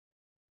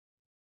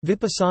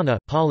Vipassana,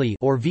 Pali,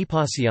 or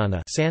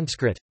Vipassanā,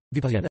 Sanskrit,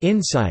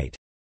 insight,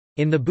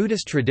 in the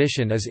Buddhist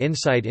tradition is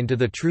insight into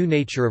the true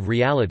nature of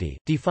reality,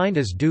 defined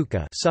as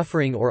dukkha,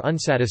 suffering or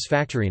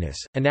unsatisfactoriness,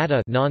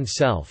 anatta,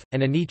 non-self,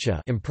 and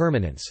anicca,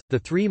 impermanence, the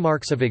three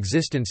marks of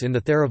existence in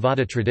the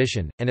Theravada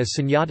tradition, and as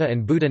sunyata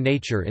and Buddha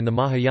nature in the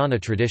Mahayana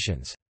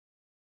traditions.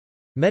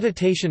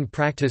 Meditation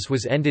practice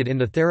was ended in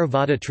the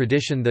Theravada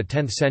tradition the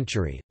 10th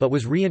century, but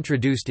was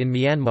reintroduced in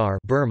Myanmar,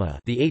 Burma,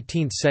 the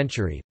 18th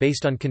century,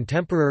 based on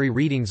contemporary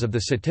readings of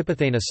the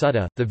Satipatthana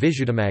Sutta, the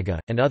Visuddhimagga,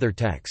 and other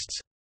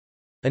texts.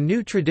 A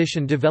new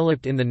tradition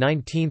developed in the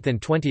 19th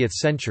and 20th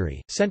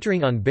century,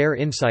 centering on bare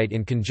insight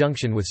in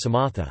conjunction with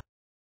samatha.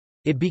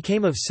 It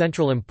became of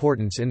central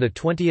importance in the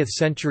 20th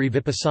century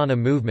Vipassana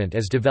movement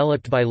as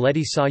developed by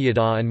Ledi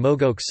Sayadaw and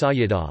Mogok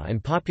Sayadaw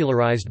and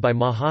popularized by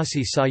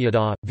Mahasi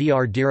Sayadaw,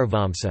 Vr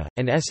Dhiravamsa,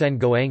 and Sn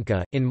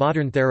Goenka. In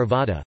modern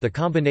Theravada, the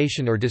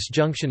combination or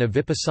disjunction of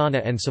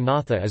Vipassana and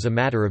samatha is a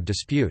matter of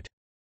dispute.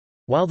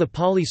 While the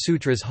Pali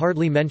Sutras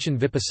hardly mention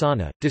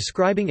vipassana,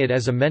 describing it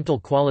as a mental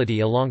quality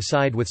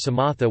alongside with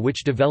samatha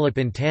which develop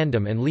in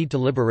tandem and lead to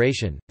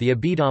liberation, the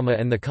Abhidhamma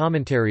and the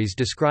commentaries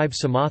describe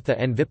samatha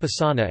and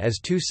vipassana as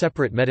two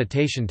separate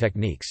meditation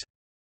techniques.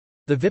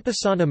 The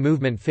Vipassana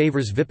movement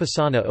favors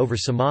vipassana over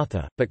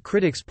samatha, but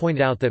critics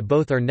point out that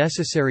both are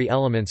necessary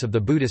elements of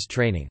the Buddhist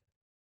training.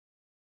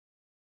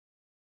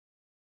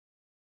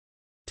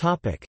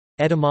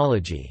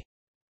 Etymology.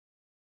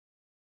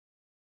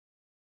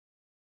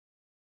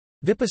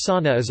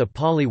 Vipassana is a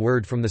Pali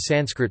word from the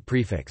Sanskrit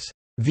prefix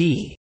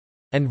vi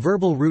and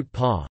verbal root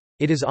pa.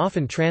 It is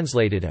often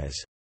translated as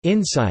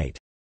insight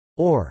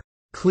or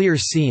clear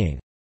seeing,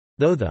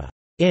 though the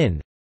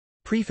in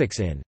prefix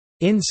in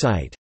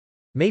insight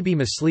may be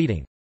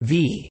misleading.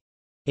 Vi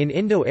in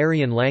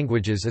Indo-Aryan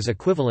languages is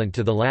equivalent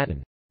to the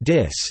Latin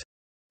dis.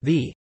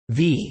 The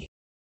vi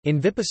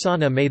in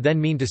Vipassana may then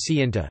mean to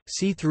see into,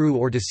 see through,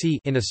 or to see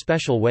in a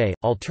special way.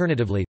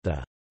 Alternatively,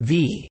 the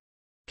vi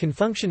can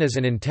function as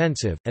an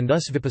intensive, and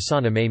thus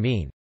vipassana may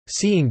mean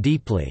seeing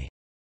deeply.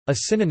 A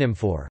synonym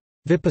for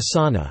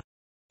vipassana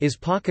is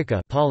pakaka,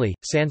 Pali,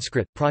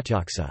 Sanskrit,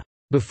 pratyaksa,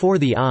 before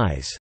the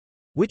eyes,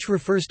 which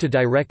refers to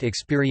direct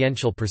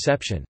experiential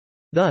perception.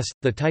 Thus,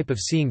 the type of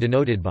seeing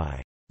denoted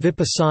by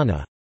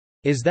vipassana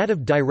is that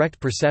of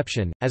direct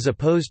perception, as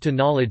opposed to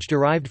knowledge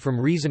derived from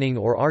reasoning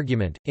or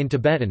argument. In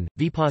Tibetan,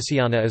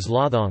 vipassana is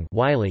lathong,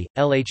 Wylie,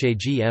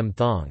 lhagm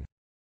thong.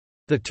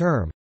 The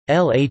term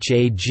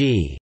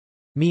lhag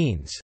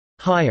means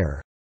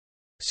higher,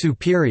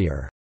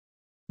 superior,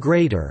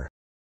 greater.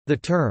 The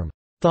term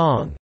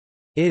thong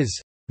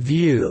is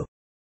view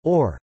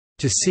or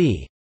to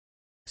see.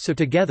 So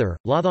together,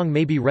 lathong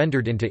may be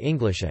rendered into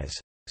English as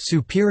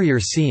superior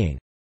seeing,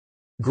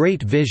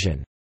 great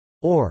vision,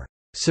 or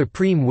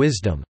supreme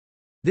wisdom.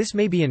 This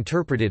may be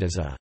interpreted as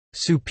a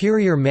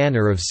superior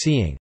manner of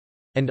seeing,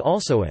 and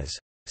also as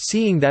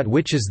seeing that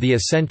which is the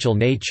essential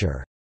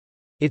nature.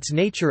 Its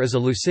nature is a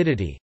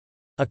lucidity,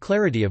 a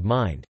clarity of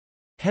mind.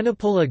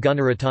 Henepola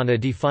Gunaratana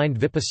defined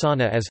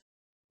vipassana as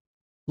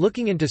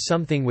looking into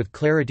something with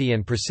clarity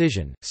and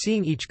precision,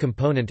 seeing each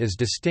component as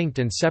distinct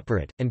and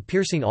separate, and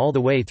piercing all the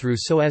way through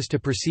so as to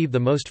perceive the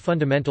most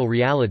fundamental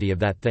reality of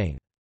that thing.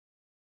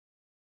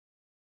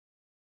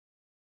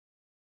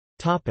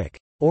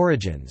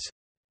 Origins.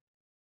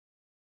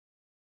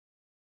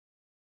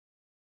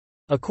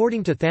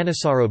 According to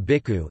Thanissaro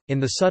Bhikkhu, in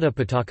the Sutta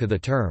Pitaka the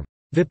term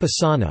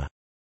vipassana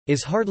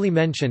is hardly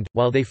mentioned,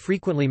 while they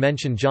frequently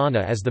mention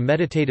jhana as the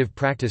meditative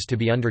practice to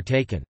be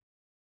undertaken.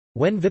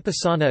 When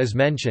vipassana is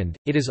mentioned,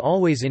 it is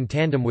always in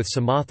tandem with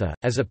samatha,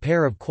 as a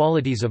pair of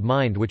qualities of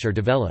mind which are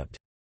developed.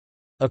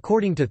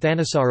 According to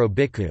Thanissaro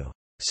Bhikkhu,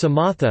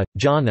 samatha,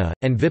 jhana,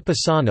 and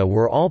vipassana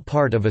were all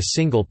part of a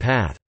single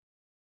path.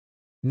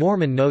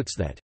 Norman notes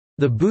that,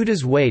 the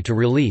Buddha's way to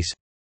release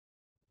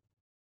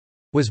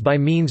was by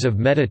means of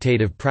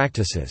meditative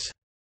practices.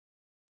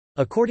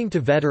 According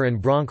to Vetter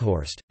and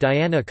Bronkhorst,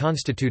 dhyana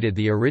constituted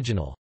the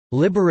original,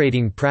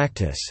 liberating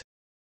practice.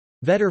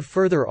 Vetter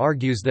further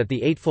argues that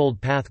the Eightfold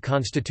Path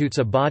constitutes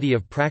a body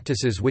of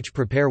practices which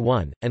prepare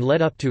one, and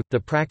led up to, the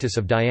practice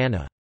of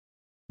dhyana.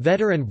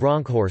 Vetter and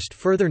Bronkhorst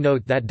further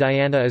note that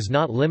dhyana is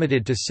not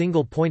limited to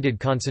single-pointed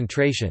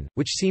concentration,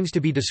 which seems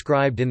to be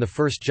described in the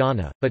first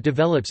jhana, but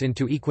develops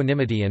into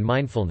equanimity and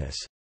mindfulness,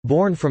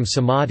 born from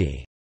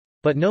samadhi,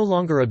 but no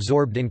longer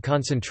absorbed in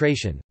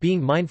concentration,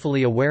 being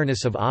mindfully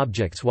awareness of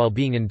objects while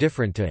being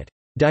indifferent to it,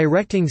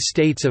 directing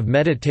states of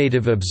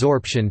meditative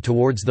absorption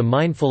towards the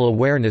mindful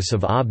awareness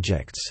of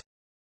objects.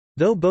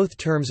 Though both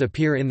terms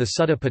appear in the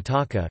Sutta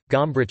Pitaka,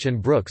 Gombrich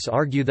and Brooks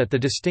argue that the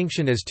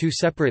distinction as two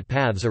separate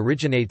paths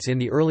originates in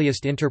the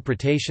earliest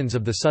interpretations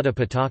of the Sutta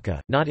Pitaka,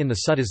 not in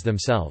the suttas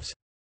themselves.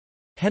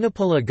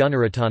 Henepola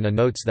Gunaratana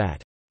notes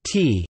that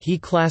he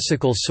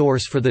classical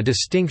source for the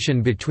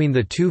distinction between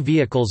the two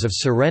vehicles of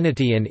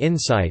serenity and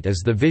insight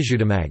is the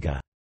Visuddhimagga.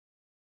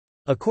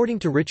 According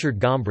to Richard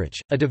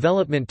Gombrich, a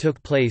development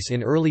took place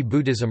in early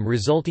Buddhism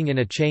resulting in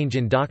a change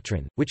in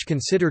doctrine, which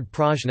considered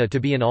prajna to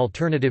be an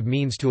alternative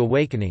means to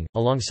awakening,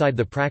 alongside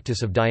the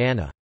practice of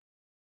dhyana.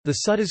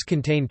 The suttas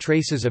contain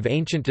traces of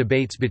ancient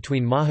debates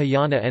between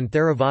Mahayana and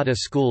Theravada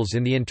schools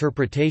in the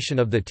interpretation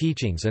of the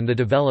teachings and the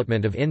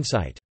development of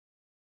insight.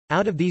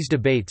 Out of these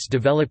debates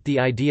developed the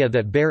idea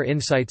that bare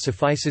insight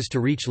suffices to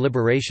reach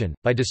liberation,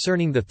 by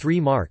discerning the three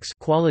marks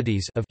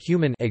qualities of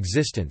human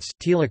existence,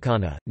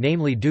 tilakkhana,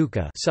 namely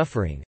dukkha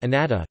suffering,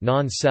 anatta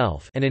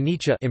non-self, and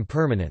anicca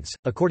impermanence.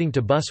 According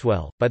to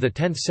Buswell, by the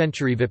 10th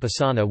century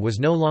Vipassana was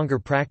no longer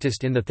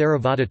practiced in the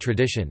Theravada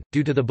tradition,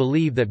 due to the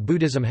belief that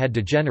Buddhism had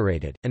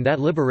degenerated, and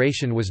that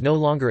liberation was no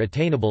longer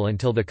attainable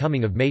until the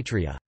coming of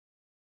Maitreya.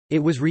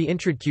 It was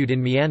reintroduced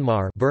in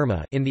Myanmar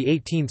Burma in the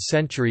 18th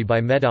century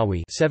by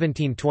Medawi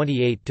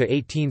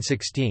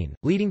 (1728–1816),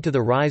 leading to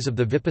the rise of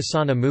the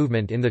Vipassana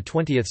movement in the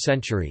 20th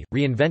century,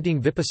 reinventing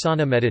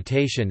Vipassana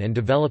meditation and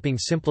developing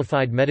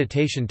simplified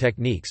meditation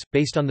techniques,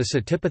 based on the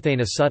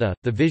Satipatthana Sutta,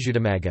 the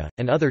Visuddhimagga,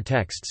 and other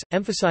texts,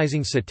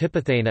 emphasizing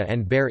Satipatthana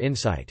and bare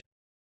insight.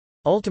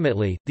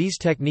 Ultimately, these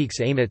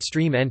techniques aim at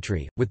stream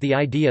entry, with the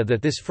idea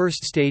that this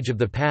first stage of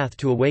the path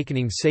to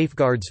awakening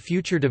safeguards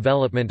future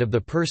development of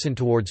the person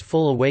towards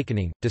full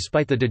awakening,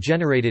 despite the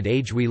degenerated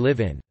age we live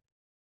in.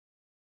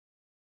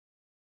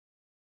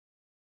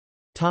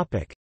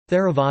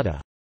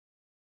 Theravada.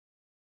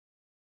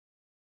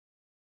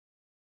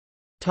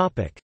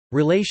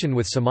 Relation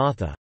with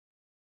samatha.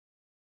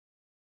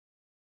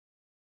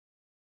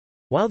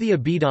 While the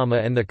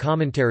Abhidhamma and the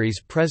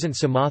commentaries present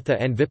samatha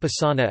and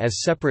vipassana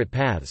as separate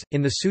paths,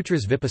 in the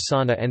sutras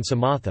vipassana and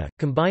samatha,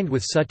 combined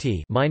with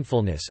sati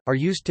mindfulness, are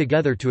used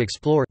together to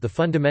explore the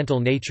fundamental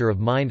nature of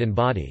mind and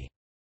body.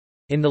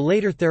 In the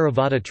later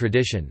Theravada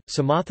tradition,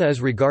 samatha is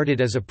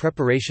regarded as a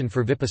preparation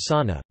for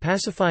vipassana,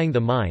 pacifying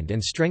the mind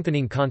and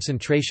strengthening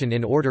concentration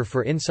in order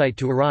for insight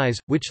to arise,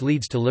 which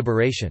leads to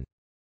liberation.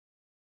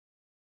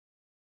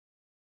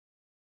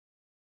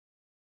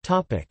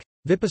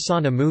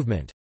 Vipassana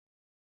movement.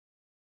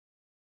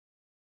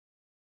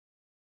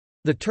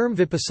 The term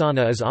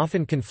Vipassana is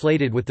often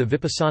conflated with the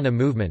Vipassana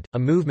movement, a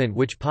movement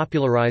which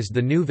popularized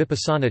the new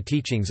Vipassana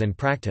teachings and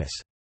practice.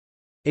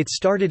 It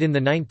started in the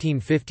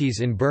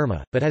 1950s in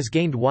Burma, but has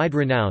gained wide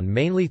renown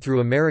mainly through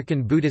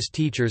American Buddhist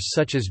teachers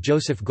such as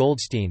Joseph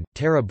Goldstein,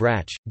 Tara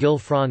Brach, Gil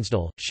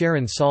Fronsdal,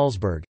 Sharon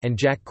Salzberg, and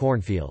Jack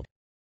Kornfield.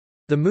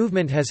 The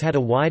movement has had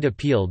a wide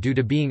appeal due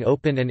to being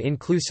open and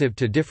inclusive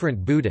to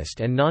different Buddhist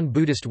and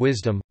non-Buddhist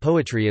wisdom,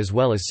 poetry as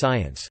well as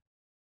science.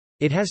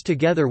 It has,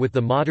 together with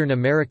the modern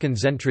American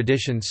Zen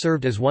tradition,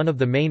 served as one of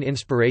the main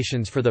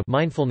inspirations for the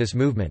mindfulness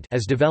movement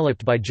as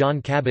developed by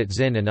Jon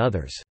Kabat-Zinn and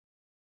others.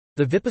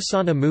 The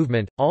Vipassana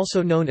movement,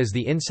 also known as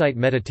the Insight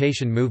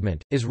Meditation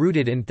movement, is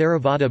rooted in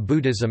Theravada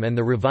Buddhism and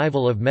the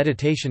revival of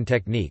meditation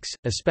techniques,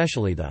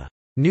 especially the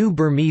New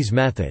Burmese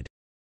method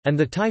and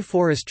the Thai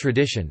forest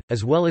tradition,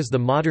 as well as the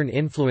modern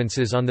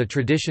influences on the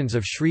traditions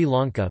of Sri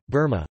Lanka,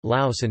 Burma,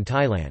 Laos and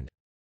Thailand.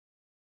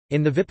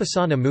 In the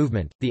Vipassana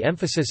movement, the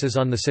emphasis is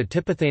on the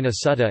Satipatthana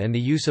Sutta and the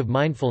use of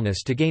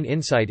mindfulness to gain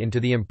insight into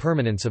the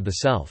impermanence of the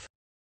self.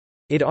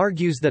 It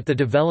argues that the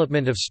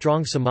development of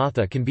strong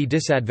samatha can be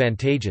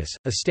disadvantageous,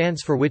 a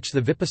stance for which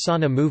the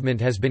Vipassana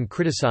movement has been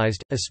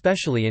criticized,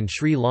 especially in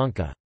Sri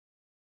Lanka.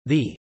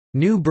 The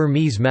New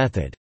Burmese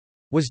method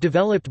was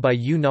developed by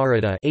U.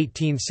 Narada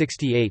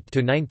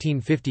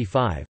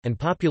 (1868–1955) and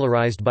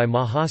popularized by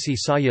Mahasi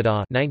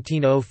Sayadaw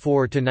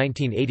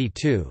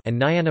 (1904–1982)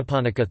 and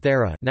Nyanaponika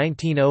Thera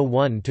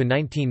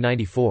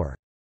 (1901–1994).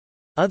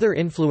 Other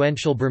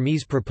influential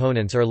Burmese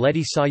proponents are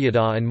Ledi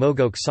Sayadaw and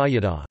Mogok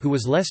Sayadaw, who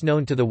was less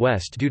known to the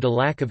West due to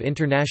lack of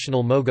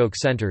international Mogok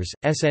centers.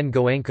 S. N.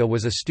 Goenka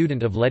was a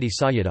student of Ledi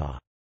Sayadaw.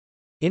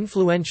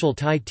 Influential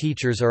Thai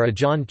teachers are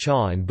Ajahn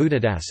Chah and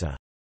Buddhadasa.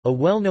 A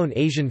well-known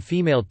Asian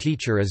female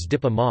teacher is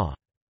Dipa Ma.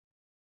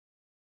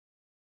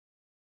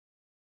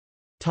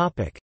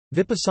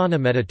 Vipassana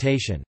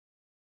meditation.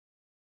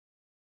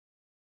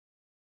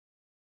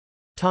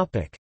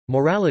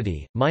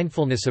 Morality,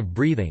 mindfulness of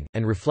breathing,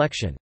 and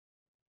reflection.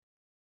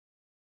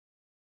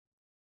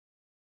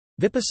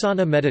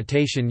 Vipassana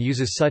meditation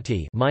uses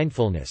sati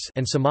mindfulness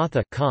and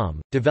samatha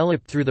calm,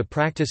 developed through the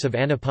practice of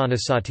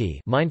anapanasati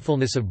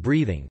mindfulness of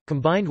breathing,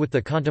 combined with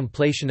the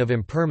contemplation of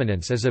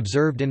impermanence as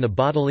observed in the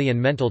bodily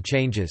and mental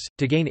changes.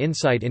 To gain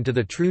insight into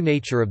the true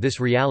nature of this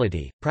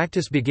reality,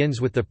 practice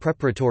begins with the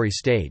preparatory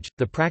stage,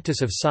 the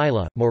practice of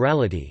sila,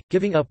 morality,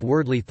 giving up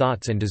worldly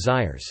thoughts and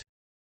desires.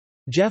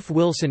 Jeff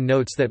Wilson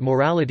notes that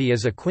morality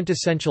is a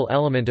quintessential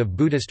element of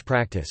Buddhist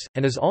practice,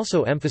 and is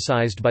also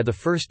emphasized by the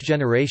first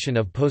generation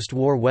of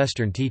post-war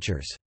Western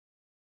teachers.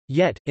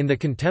 Yet, in the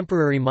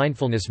contemporary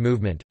mindfulness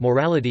movement,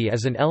 morality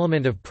as an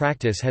element of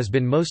practice has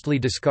been mostly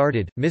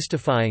discarded,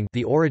 mystifying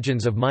the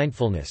origins of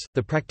mindfulness.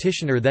 The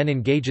practitioner then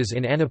engages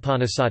in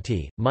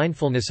anapanasati,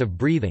 mindfulness of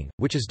breathing,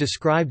 which is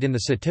described in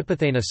the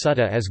Satipatthana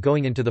Sutta as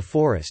going into the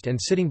forest and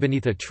sitting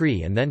beneath a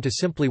tree and then to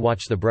simply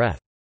watch the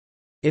breath.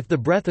 If the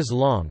breath is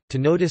long, to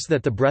notice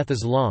that the breath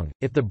is long,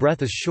 if the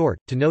breath is short,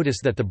 to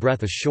notice that the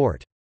breath is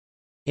short.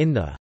 In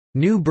the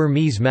New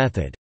Burmese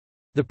method,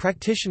 the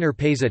practitioner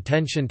pays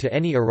attention to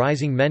any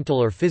arising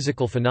mental or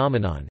physical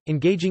phenomenon,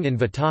 engaging in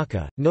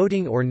vitakka,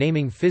 noting or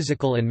naming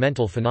physical and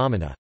mental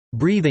phenomena.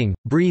 Breathing,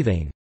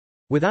 breathing,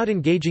 without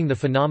engaging the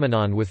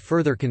phenomenon with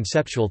further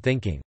conceptual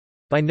thinking.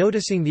 By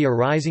noticing the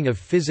arising of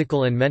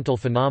physical and mental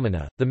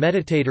phenomena, the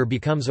meditator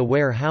becomes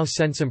aware how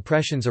sense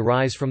impressions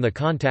arise from the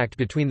contact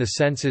between the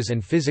senses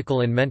and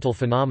physical and mental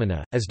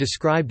phenomena, as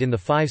described in the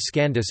five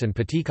skandhas and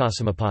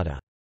Paticcasamuppada.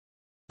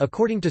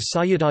 According to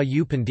Sayadaw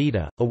U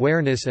Pandita,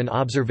 awareness and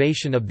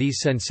observation of these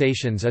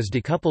sensations is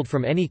decoupled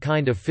from any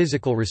kind of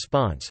physical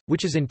response,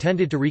 which is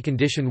intended to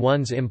recondition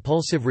one's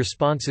impulsive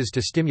responses to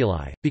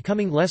stimuli,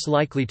 becoming less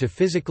likely to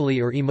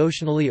physically or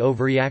emotionally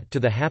overreact to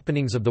the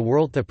happenings of the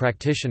world. The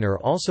practitioner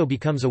also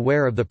becomes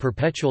aware of the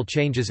perpetual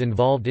changes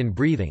involved in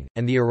breathing,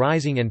 and the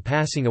arising and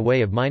passing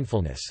away of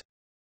mindfulness.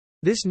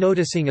 This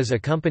noticing is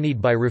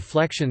accompanied by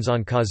reflections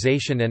on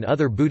causation and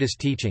other Buddhist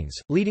teachings,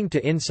 leading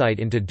to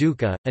insight into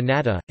dukkha,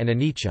 anatta, and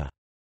anicca.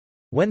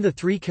 When the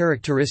three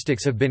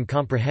characteristics have been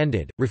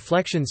comprehended,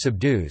 reflection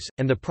subdues,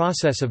 and the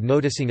process of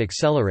noticing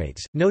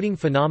accelerates, noting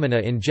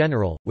phenomena in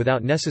general,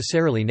 without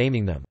necessarily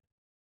naming them.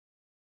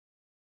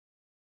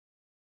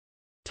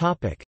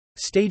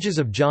 Stages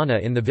of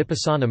jhana in the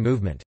Vipassana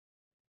movement.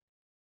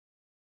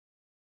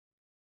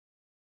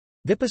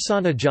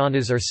 Vipassana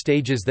jhanas are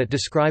stages that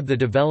describe the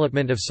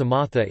development of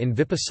samatha in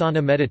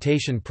Vipassana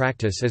meditation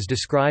practice as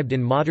described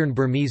in modern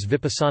Burmese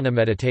Vipassana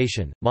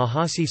meditation.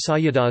 Mahasi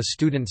Sayadaw's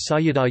student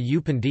Sayadaw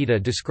U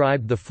Pandita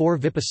described the four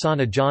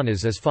Vipassana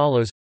jhanas as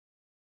follows.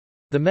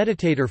 The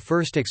meditator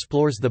first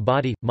explores the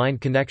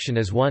body-mind connection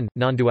as one,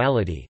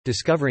 non-duality,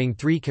 discovering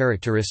three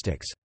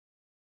characteristics.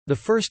 The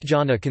first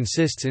jhana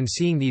consists in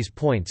seeing these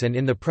points and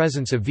in the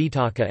presence of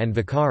vitakka and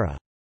vicara.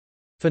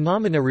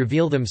 Phenomena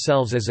reveal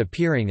themselves as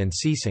appearing and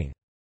ceasing.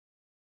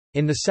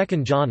 In the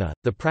second jhana,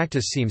 the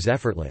practice seems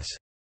effortless.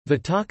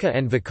 Vitakka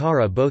and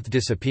vicara both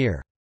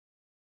disappear.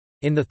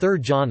 In the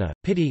third jhana,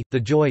 piti, the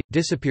joy,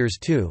 disappears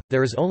too,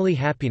 there is only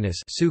happiness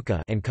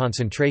sukha and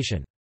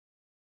concentration.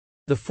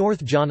 The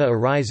fourth jhana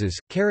arises,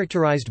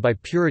 characterized by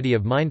purity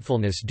of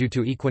mindfulness due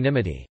to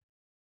equanimity.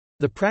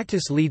 The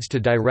practice leads to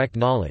direct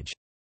knowledge.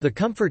 The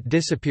comfort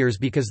disappears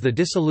because the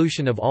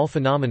dissolution of all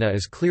phenomena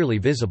is clearly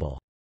visible.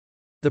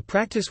 The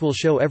practice will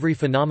show every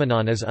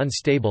phenomenon as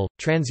unstable,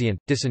 transient,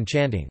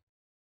 disenchanting.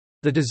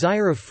 The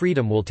desire of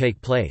freedom will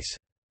take place.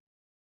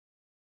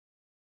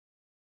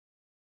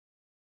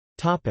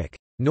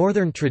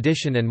 Northern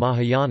tradition and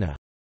Mahayana.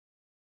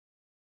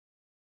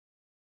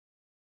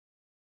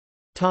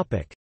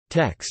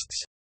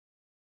 Texts.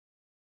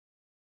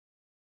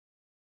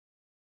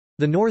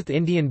 The North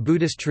Indian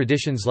Buddhist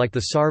traditions like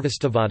the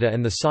Sarvastivada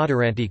and the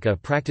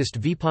Sautrantika practiced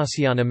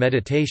Vipassana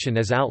meditation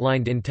as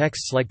outlined in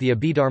texts like the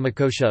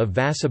Abhidharmakosha of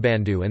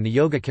Vasubandhu and the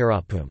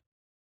Yogacarabhumi.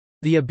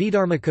 The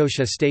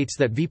Abhidharmakosha states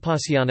that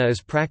Vipassana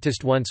is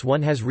practiced once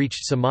one has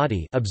reached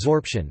samadhi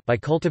absorption by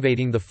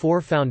cultivating the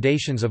four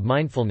foundations of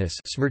mindfulness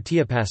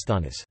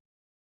smrtiyapasthanas.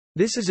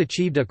 This is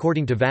achieved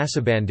according to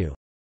Vasubandhu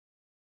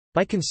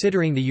by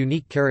considering the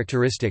unique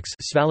characteristics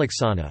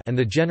and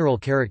the general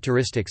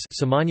characteristics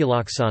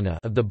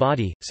of the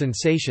body,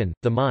 sensation,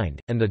 the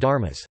mind, and the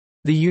dharmas.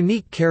 The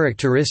unique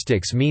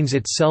characteristics means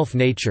its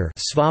self-nature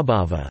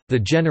svabhava, the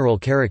general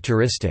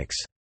characteristics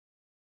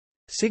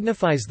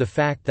signifies the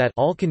fact that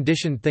all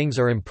conditioned things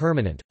are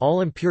impermanent,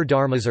 all impure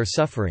dharmas are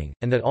suffering,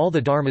 and that all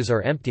the dharmas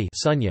are empty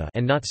sunya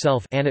and not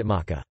self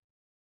anatmaka.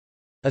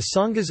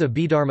 Asanga's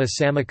Abhidharma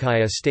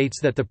Samuccaya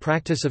states that the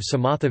practice of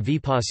samatha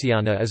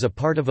vipassana is a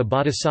part of a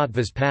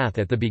bodhisattva's path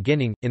at the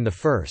beginning, in the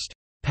first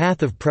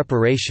path of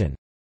preparation.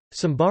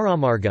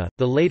 Sambharamarga,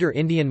 the later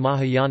Indian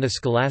Mahayana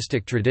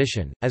scholastic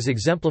tradition, as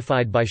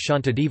exemplified by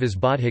Shantadeva's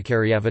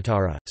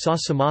Bodhicaryavatara, saw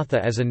samatha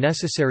as a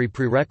necessary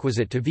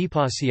prerequisite to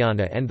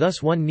vipassana, and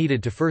thus one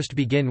needed to first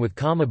begin with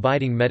calm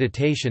abiding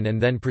meditation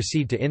and then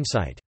proceed to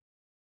insight.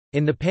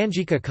 In the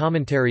Panjika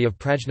commentary of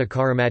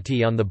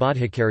Prajnacaramati on the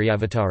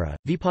Bodhicaryavatara,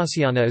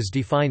 Vipassana is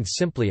defined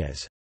simply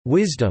as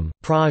wisdom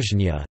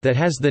prajna that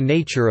has the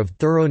nature of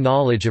thorough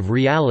knowledge of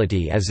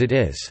reality as it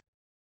is.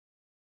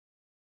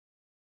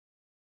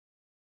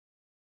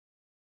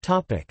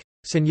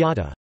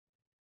 Sunyata.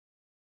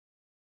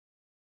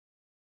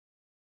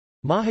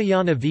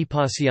 Mahayana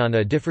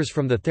Vipassana differs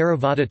from the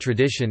Theravada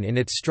tradition in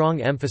its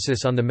strong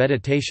emphasis on the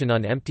meditation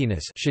on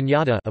emptiness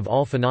shunyata of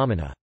all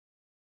phenomena.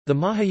 The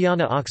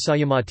Mahayana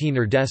Aksayamati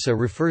Nirdesa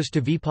refers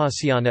to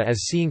Vipassana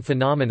as seeing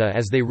phenomena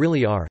as they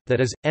really are, that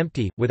is,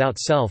 empty, without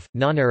self,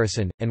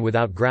 non-arison, and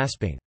without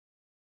grasping.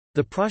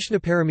 The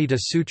Prajnaparamita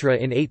Sutra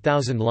in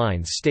 8,000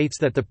 lines states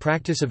that the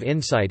practice of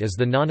insight is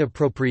the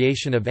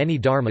non-appropriation of any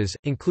dharmas,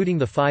 including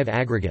the five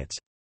aggregates.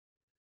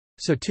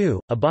 So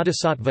too, a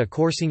bodhisattva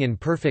coursing in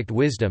perfect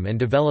wisdom and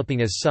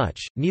developing as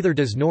such, neither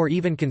does nor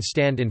even can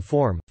stand in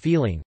form,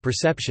 feeling,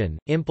 perception,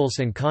 impulse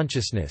and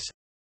consciousness.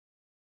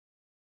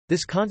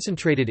 This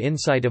concentrated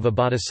insight of a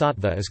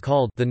bodhisattva is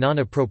called the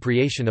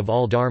non-appropriation of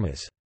all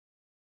dharmas.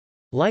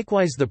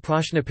 Likewise, the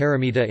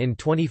Prajnaparamita in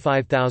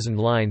 25,000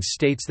 lines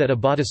states that a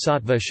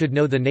bodhisattva should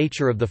know the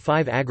nature of the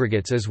five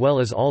aggregates as well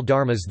as all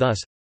dharmas, thus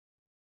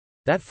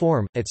that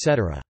form,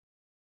 etc.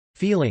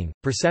 feeling,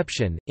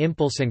 perception,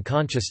 impulse and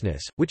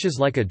consciousness, which is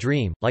like a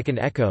dream, like an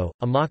echo,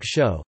 a mock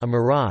show, a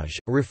mirage,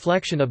 a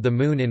reflection of the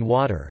moon in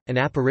water, an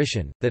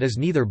apparition, that is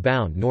neither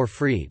bound nor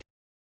freed.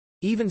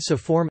 Even so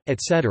form,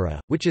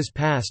 etc., which is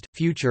past,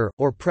 future,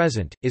 or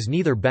present, is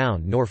neither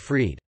bound nor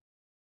freed.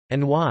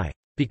 And why?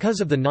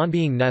 Because of the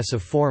non-beingness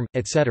of form,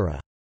 etc.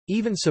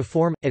 Even so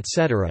form,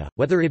 etc.,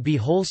 whether it be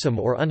wholesome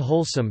or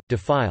unwholesome,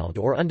 defiled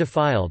or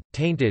undefiled,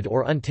 tainted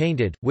or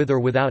untainted, with or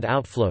without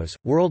outflows,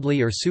 worldly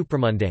or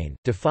supramundane,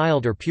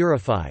 defiled or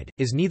purified,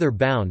 is neither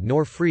bound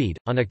nor freed,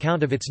 on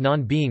account of its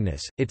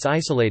non-beingness, its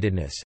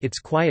isolatedness, its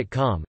quiet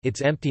calm,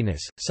 its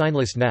emptiness,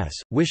 signlessness,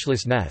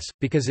 wishlessness,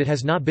 because it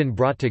has not been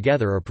brought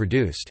together or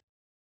produced.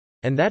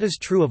 And that is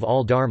true of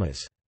all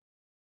dharmas.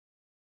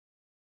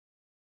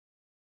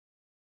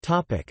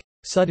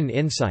 Sudden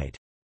insight.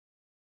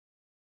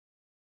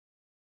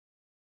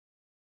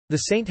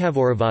 The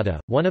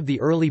Sainthavorivada, one of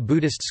the early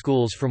Buddhist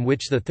schools from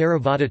which the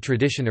Theravada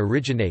tradition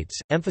originates,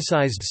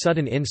 emphasized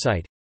sudden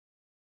insight.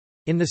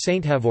 In the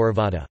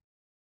Sainthavorivada,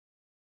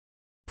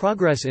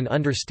 progress in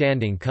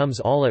understanding comes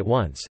all at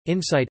once,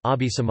 insight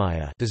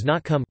does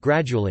not come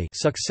gradually,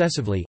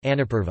 successively,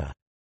 anupurva.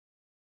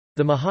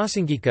 The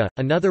Mahasanghika,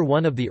 another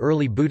one of the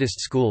early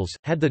Buddhist schools,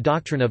 had the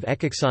doctrine of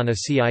ekaksana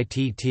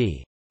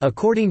citt,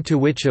 according to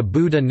which a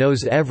Buddha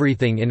knows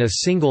everything in a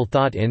single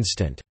thought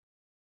instant.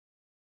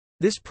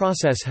 This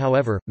process,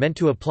 however, meant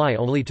to apply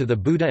only to the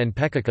Buddha and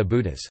Peccaka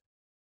Buddhas.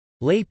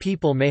 Lay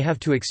people may have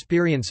to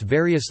experience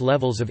various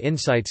levels of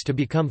insights to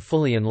become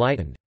fully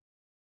enlightened.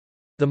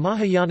 The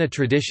Mahayana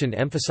tradition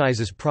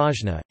emphasizes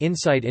prajna,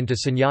 insight into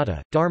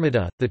sunyata,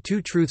 dharmata, the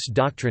two truths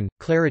doctrine,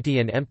 clarity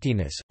and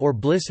emptiness, or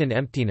bliss and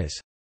emptiness.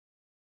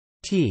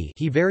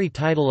 He very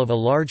title of a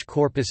large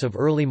corpus of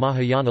early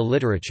Mahayana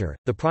literature,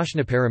 the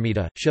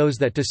Prajnaparamita, shows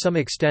that to some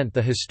extent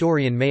the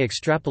historian may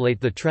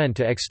extrapolate the trend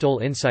to extol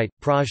insight,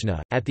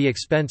 prajna, at the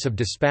expense of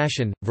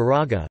dispassion,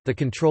 viraga, the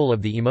control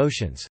of the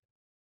emotions.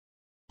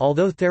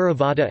 Although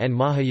Theravada and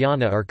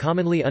Mahayana are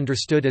commonly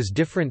understood as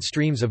different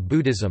streams of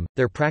Buddhism,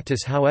 their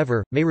practice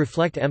however, may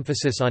reflect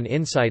emphasis on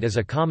insight as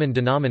a common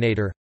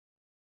denominator.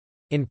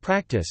 In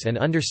practice and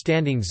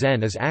understanding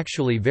Zen is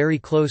actually very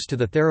close to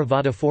the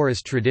Theravada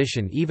forest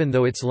tradition even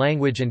though its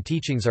language and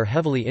teachings are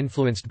heavily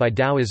influenced by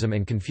Taoism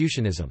and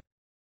Confucianism.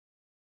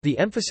 The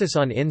emphasis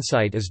on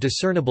insight is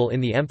discernible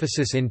in the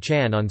emphasis in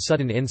Chan on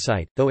sudden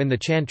insight, though in the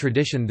Chan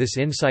tradition this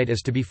insight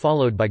is to be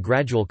followed by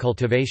gradual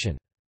cultivation.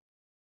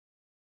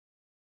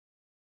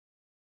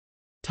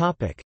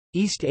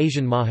 East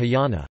Asian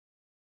Mahayana.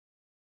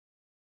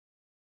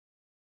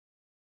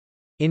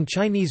 In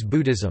Chinese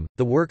Buddhism,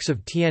 the works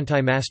of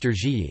Tiantai Master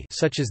Zhiyi,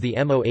 such as the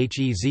Mohe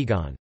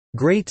Zhigan,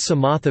 Great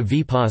Samatha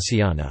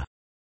Vipassanā,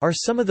 are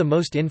some of the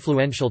most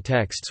influential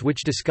texts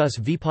which discuss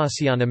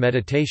Vipassana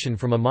meditation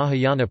from a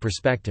Mahayana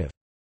perspective.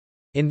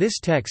 In this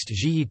text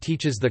Zhiyi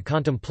teaches the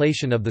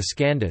contemplation of the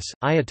skandhas,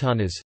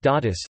 ayatanas,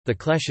 dhatus, the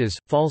kleshas,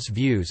 false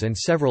views and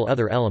several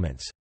other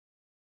elements.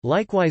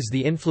 Likewise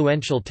the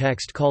influential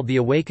text called The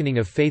Awakening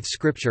of Faith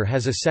Scripture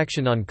has a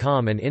section on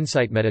calm and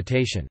insight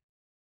meditation.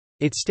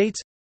 It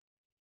states,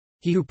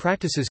 he who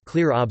practices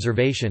clear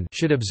observation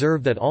should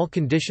observe that all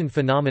conditioned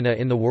phenomena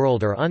in the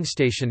world are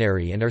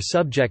unstationary and are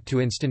subject to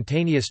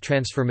instantaneous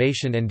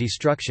transformation and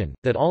destruction,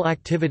 that all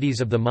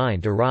activities of the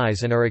mind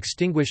arise and are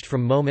extinguished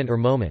from moment or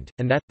moment,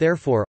 and that,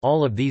 therefore,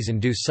 all of these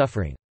induce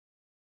suffering.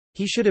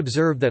 He should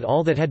observe that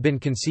all that had been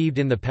conceived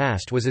in the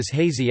past was as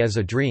hazy as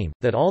a dream,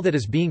 that all that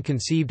is being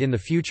conceived in the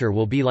future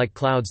will be like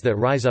clouds that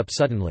rise up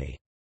suddenly.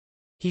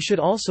 He should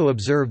also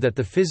observe that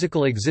the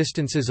physical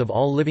existences of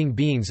all living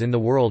beings in the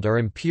world are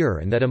impure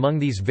and that among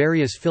these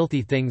various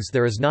filthy things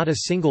there is not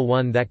a single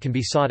one that can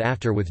be sought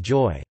after with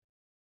joy.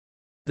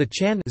 The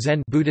Chan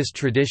Zen Buddhist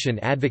tradition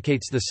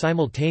advocates the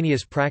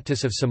simultaneous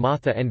practice of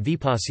samatha and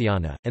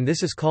vipassana, and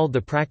this is called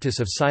the practice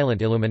of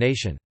silent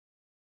illumination.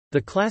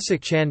 The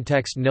classic Chan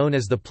text known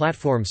as the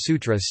Platform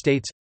Sutra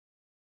states,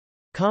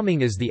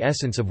 calming is the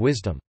essence of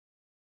wisdom.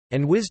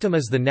 And wisdom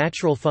is the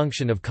natural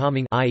function of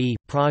calming, i.e.,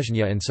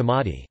 prajna and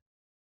samadhi.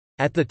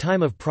 At the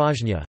time of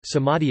prajna,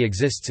 samadhi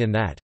exists in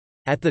that.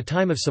 At the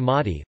time of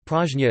samadhi,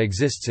 prajna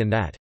exists in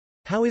that.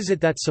 How is it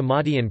that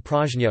samadhi and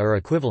prajna are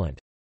equivalent?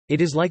 It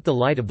is like the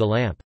light of the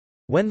lamp.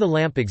 When the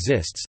lamp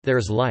exists, there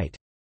is light.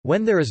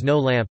 When there is no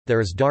lamp, there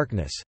is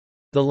darkness.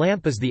 The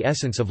lamp is the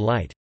essence of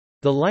light.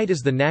 The light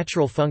is the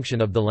natural function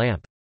of the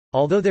lamp.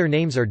 Although their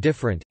names are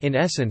different, in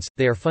essence,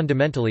 they are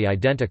fundamentally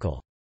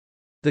identical.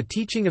 The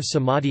teaching of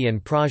samadhi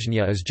and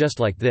prajna is just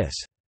like this.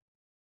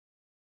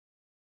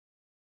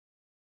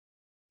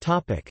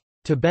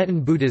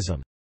 Tibetan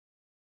Buddhism.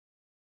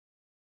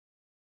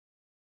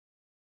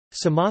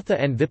 Samatha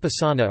and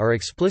Vipassana are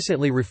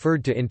explicitly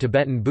referred to in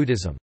Tibetan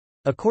Buddhism.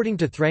 According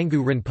to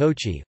Thrangu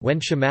Rinpoche, when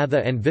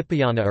shamatha and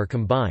vipayana are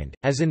combined,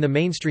 as in the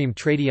mainstream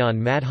Tradion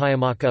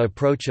Madhyamaka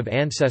approach of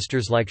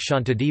ancestors like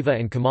Shantideva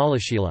and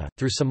Kamalashila,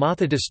 through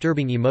samatha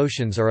disturbing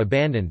emotions are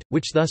abandoned,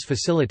 which thus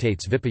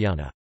facilitates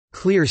vipayana,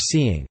 clear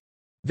seeing.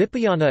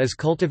 Vipayana is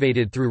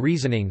cultivated through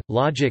reasoning,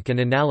 logic and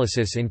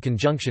analysis in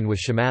conjunction with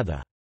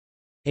shamatha.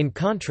 In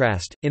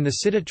contrast, in the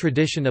Siddha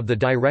tradition of the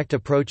direct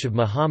approach of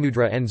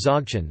Mahamudra and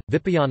Dzogchen,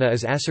 Vipassanā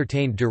is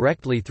ascertained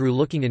directly through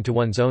looking into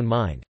one's own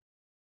mind.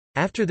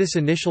 After this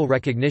initial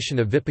recognition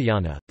of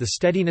Vipassanā, the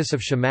steadiness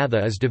of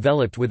shamatha is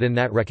developed within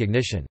that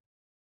recognition.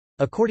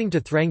 According to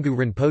Thrangu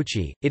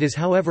Rinpoche, it is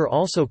however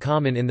also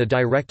common in the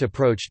direct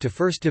approach to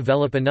first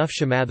develop enough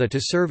shamatha to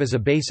serve as a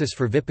basis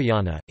for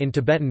Vipassanā. In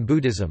Tibetan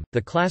Buddhism,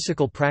 the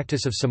classical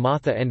practice of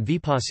samatha and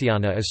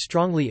vipassana is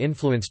strongly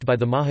influenced by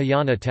the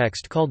Mahayana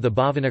text called the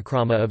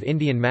Bhavanakrama of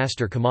Indian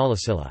master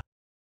Kamalasila.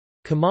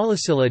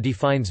 Kamalasila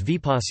defines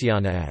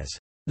vipassana as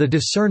the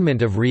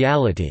discernment of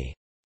reality,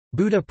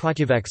 Buddha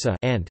pratyaveksa,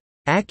 and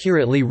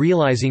accurately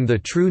realizing the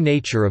true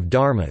nature of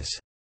dharmas.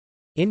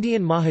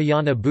 Indian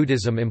Mahayana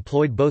Buddhism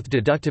employed both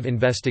deductive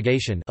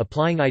investigation,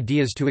 applying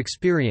ideas to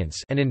experience,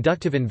 and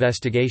inductive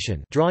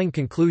investigation, drawing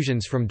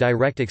conclusions from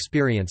direct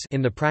experience,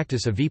 in the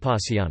practice of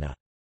vipassana.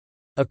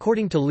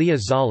 According to Leah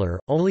Zoller,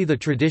 only the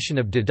tradition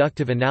of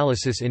deductive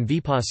analysis in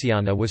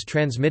vipassana was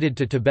transmitted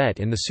to Tibet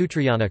in the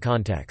Sutrayana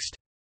context.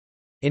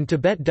 In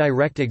Tibet,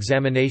 direct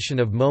examination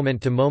of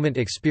moment-to-moment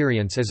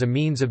experience as a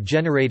means of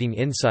generating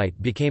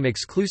insight became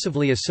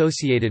exclusively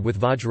associated with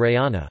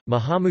Vajrayana.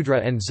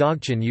 Mahamudra and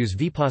Dzogchen use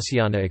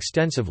vipassana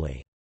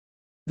extensively.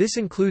 This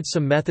includes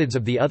some methods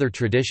of the other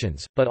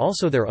traditions, but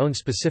also their own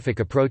specific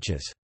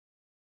approaches.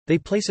 They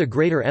place a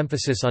greater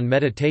emphasis on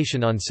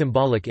meditation on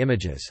symbolic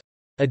images.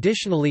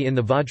 Additionally, in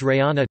the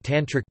Vajrayana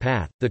tantric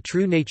path, the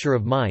true nature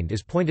of mind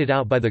is pointed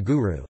out by the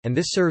guru, and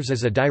this serves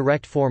as a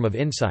direct form of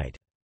insight.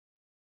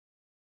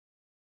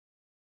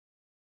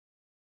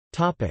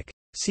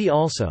 See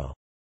also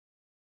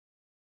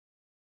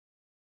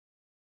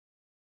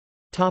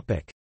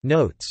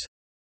Notes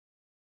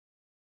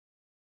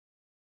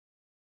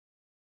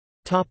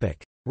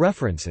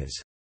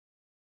References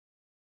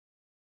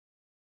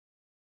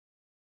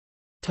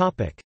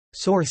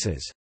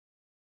Sources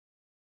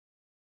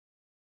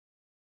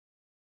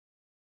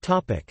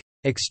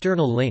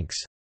External links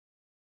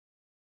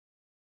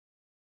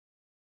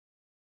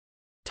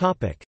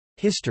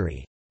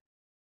History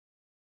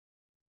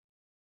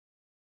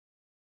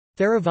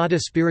Theravada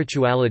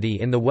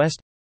spirituality in the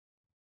West.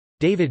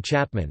 David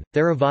Chapman,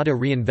 Theravada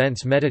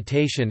reinvents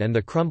meditation and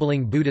the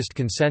crumbling Buddhist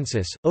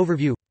consensus.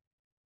 Overview.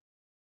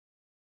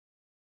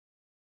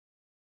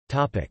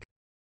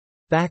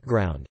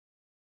 Background.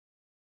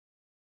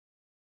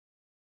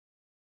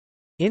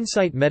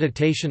 Insight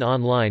Meditation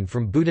Online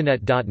from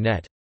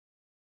buddhanet.net.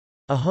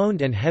 A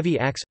Honed and Heavy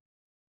Axe.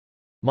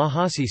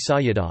 Mahasi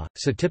Sayadaw,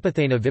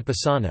 Satipatthana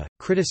Vipassana,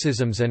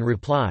 Criticisms and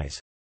Replies.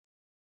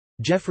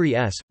 Jeffrey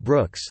S.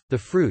 Brooks, The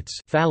Fruits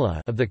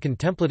of the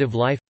Contemplative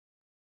Life.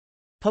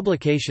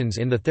 Publications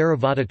in the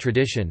Theravada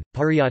tradition,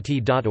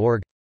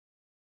 pariyatti.org.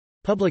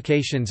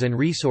 Publications and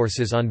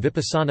resources on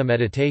Vipassana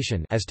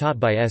meditation as taught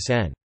by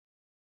S.N.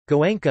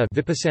 Goenka,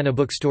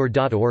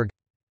 vipassanabookstore.org.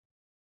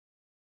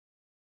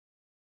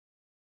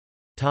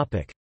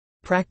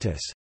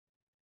 Practice.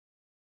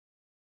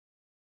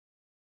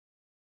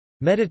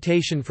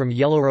 Meditation from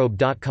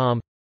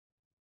yellowrobe.com.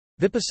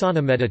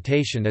 Vipassana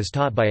meditation as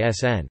taught by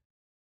S.N.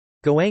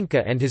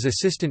 Goenka and his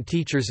assistant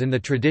teachers in the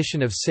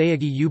tradition of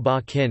Sayagyi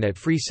Yu-Ba Kin at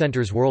free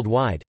centers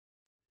worldwide.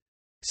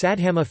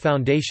 Sadhama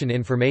Foundation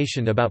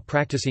information about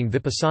practicing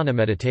Vipassana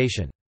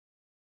meditation.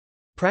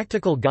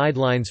 Practical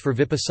Guidelines for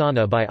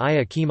Vipassana by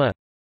Iya Kema.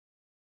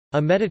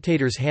 A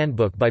Meditator's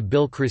Handbook by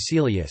Bill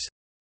Chryselius.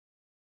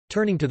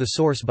 Turning to the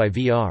Source by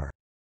V.R.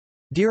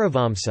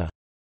 Dhiravamsa.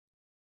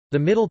 The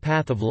Middle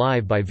Path of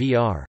Life by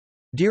V.R.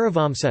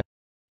 Dhiravamsa.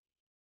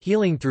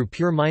 Healing Through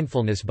Pure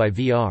Mindfulness by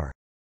V.R.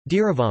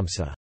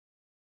 Dhiravamsa.